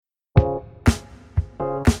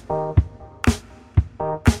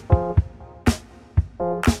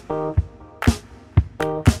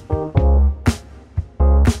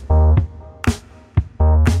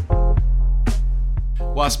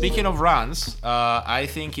speaking of runs, I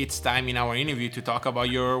think it's time in our interview to talk about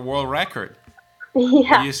your world record. What do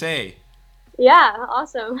Yeah. you say? Yeah.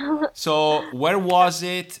 Awesome. So, where was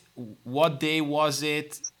it? What day was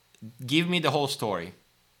it? Give me the whole story.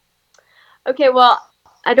 Okay. Well,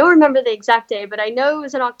 I don't remember the exact day, but I know it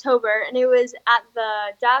was in October, and it was at the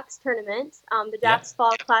Jax tournament, the Yeah. Jax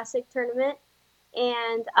Fall Classic tournament,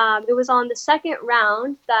 and it was on the second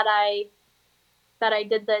round that I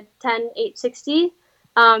did the 10-860.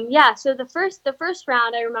 Yeah. So the first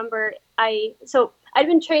round, I remember I'd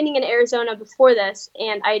been training in Arizona before this,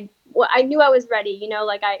 and I knew I was ready.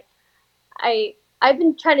 Like I've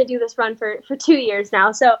been trying to do this run for 2 years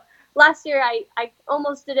now. So last year I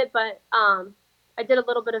almost did it, but I did a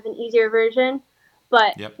little bit of an easier version.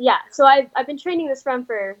 But Yep. yeah, so I've been training this run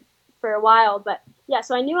for a while. But yeah,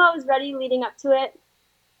 so I knew I was ready leading up to it.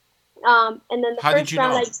 And then the How did first you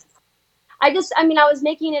round, know? I was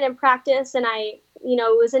making it in practice, and it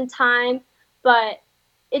was in time, but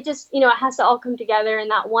it just, it has to all come together in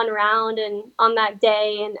that one round and on that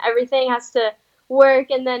day, and everything has to work.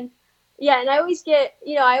 And then, yeah, and I always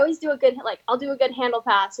do a good, like, I'll do a good handle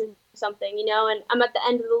pass or something, and I'm at the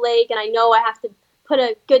end of the lake, and I know I have to put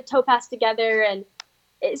a good toe pass together, and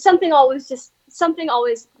something always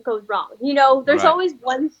goes wrong. There's Right. always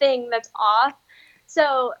one thing that's off.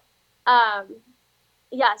 So, um,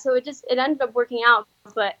 yeah, so it ended up working out.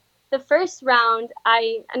 But the first round,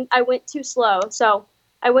 I went too slow. So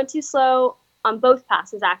I went too slow on both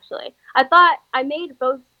passes. Actually, I thought I made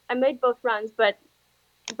both runs, but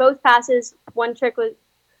both passes, one trick was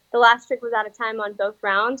the last trick was out of time on both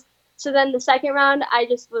rounds. So then the second round, I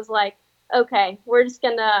just was like, okay, we're just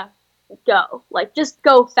gonna go, like, just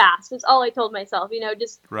go fast. That's all I told myself.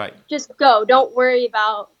 Right. Just go. Don't worry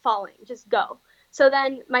about falling. Just go. So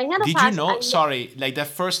then my handle Did you pass, know? Sorry, like the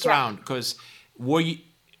first yeah. round, because were you?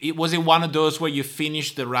 It was it one of those where you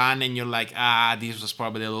finished the run and you're like, this was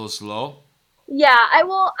probably a little slow. Yeah,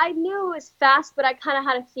 I knew it was fast, but I kind of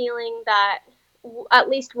had a feeling that at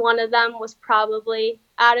least one of them was probably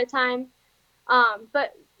out of time.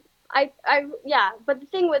 But yeah. But the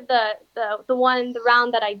thing with the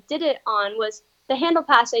round that I did it on was the handle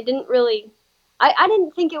pass. I didn't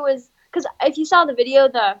think it was, because if you saw the video,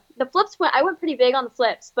 the flips I went pretty big on the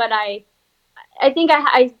flips, but I think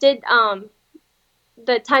I did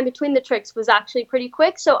the time between the tricks was actually pretty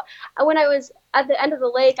quick. So when I was at the end of the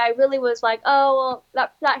lake, I really was like, oh well,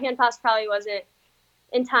 that hand pass probably wasn't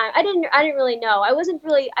in time. I didn't really know. It wasn't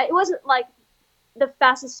like the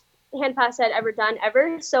fastest hand pass I'd ever done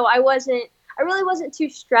ever. So I really wasn't too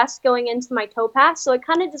stressed going into my toe pass. So I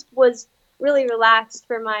kind of just was really relaxed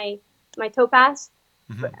for my toe pass,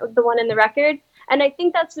 the one in the record. And I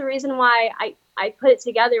think that's the reason why I put it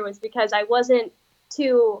together, was because I wasn't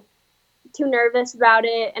too too nervous about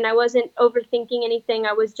it, and I wasn't overthinking anything.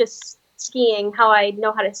 I was just skiing how I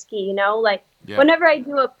know how to ski. Like, Yeah. whenever I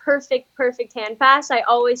do a perfect hand pass, I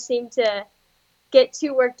always seem to get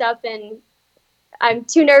too worked up, and I'm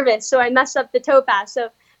too nervous, so I mess up the toe pass.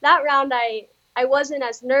 So that round, I wasn't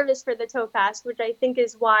as nervous for the toe pass, which I think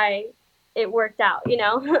is why it worked out.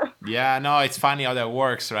 Yeah, no, it's funny how that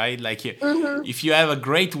works, right? Like, Mhm. if you have a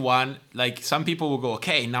great one, like some people will go,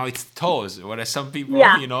 okay, now it's toes, whereas some people,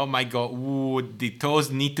 Yeah. might go, ooh, the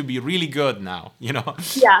toes need to be really good now.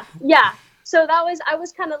 Yeah, yeah. So I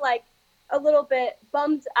was kind of like a little bit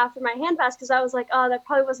bummed after my hand pass, because I was like, oh, that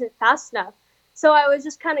probably wasn't fast enough. So I was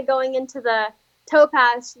just kind of going into the toe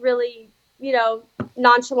pass really,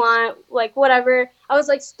 nonchalant, like, whatever. I was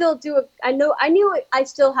like, still do it. I knew I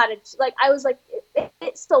still had it. Like, I was like,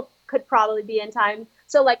 it still could probably be in time.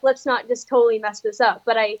 So, like, let's not just totally mess this up.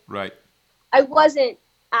 But Right. I wasn't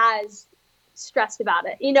as stressed about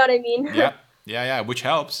it. You know what I mean? Yeah, yeah, yeah, which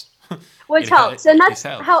helps. Which it, helps, and it that's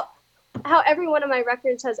helps. how every one of my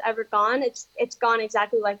records has ever gone. It's gone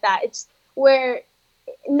exactly like that. It's where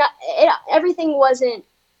everything wasn't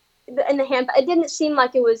in the hand. It didn't seem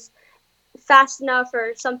like it was fast enough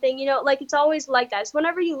or something. Like, it's always like that. It's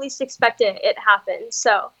whenever you least expect it, it happens.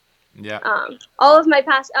 So Yeah. all of my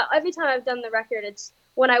past, every time I've done the record, it's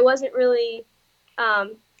when I wasn't really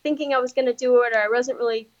thinking I was going to do it, or I wasn't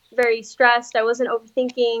really very stressed. I wasn't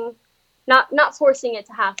overthinking, not forcing it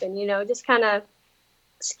to happen. Just kind of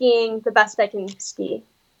skiing the best I can ski.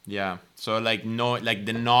 Yeah. So like no like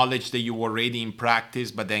the knowledge that you were already in practice,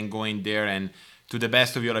 but then going there and to the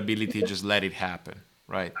best of your ability just let it happen.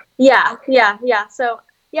 Right. Yeah, yeah, yeah. So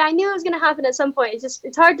yeah, I knew it was gonna happen at some point.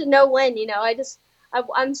 It's hard to know when.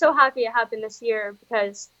 I'm so happy it happened this year,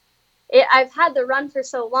 because I've had the run for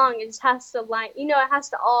so long. It just has to it has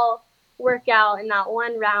to all work out in that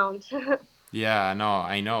one round. Yeah, no,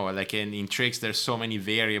 I know. Like in tricks, there's so many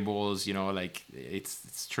variables. Like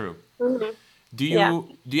it's true. Hmm. Do Yeah.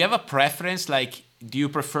 you have a preference? Like, do you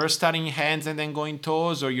prefer starting hands and then going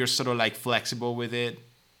toes, or you're sort of like flexible with it?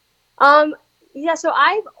 Um, yeah, so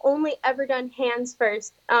I've only ever done hands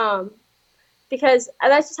first. Because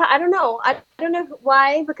that's just how, I don't know. I don't know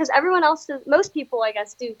why, because everyone else does, most people, I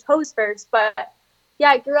guess, do toes first. But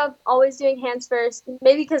yeah, I grew up always doing hands first,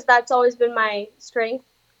 maybe because that's always been my strength.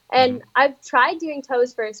 And I've tried doing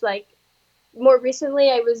toes first, like more recently.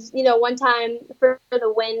 I was, one time for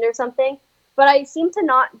the wind or something, but I seem to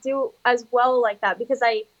not do as well like that because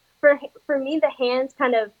for me, the hands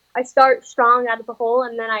kind of, I start strong out of the hole,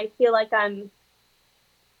 and then I feel like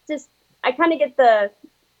just, I kind of get the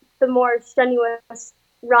more strenuous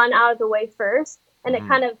run out of the way first. And it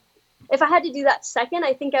kind of, if I had to do that second,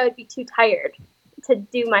 I think I would be too tired to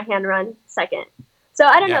do my hand run second. So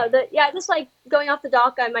I don't Yeah. know. Just like going off the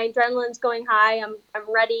dock, my adrenaline's going high. I'm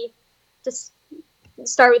ready. Just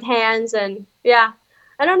start with hands, and yeah,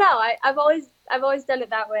 I don't know. I've always done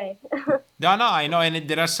it that way. No, no, I know, and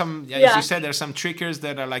there are some, as you Yeah. said, there are some trickers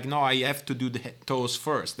that are like, no, I have to do the toes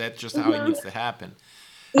first. That's just how it Hmm. needs to happen.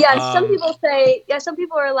 Yeah. Some Um, people say, yeah. Some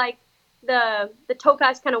people are like the toe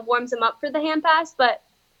pass kind of warms them up for the hand pass, but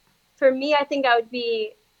for me, I think I would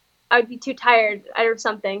be too tired or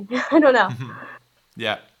something. I don't know.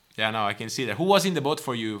 yeah, yeah, no, I can see that. Who was in the boat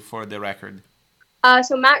for you for the record?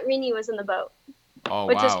 So Matt Reaney was in the boat, Oh,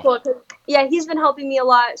 which is wow, cool. Yeah, he's been helping me a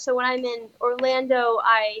lot. So when I'm in Orlando,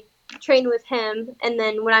 I train with him, and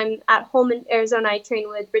then when I'm at home in Arizona, I train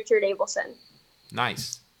with Richard Abelson.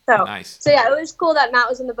 nice, So, nice. so yeah, it was cool that Matt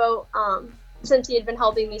was in the boat, since he had been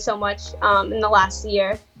helping me so much in the last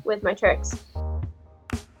year with my tricks.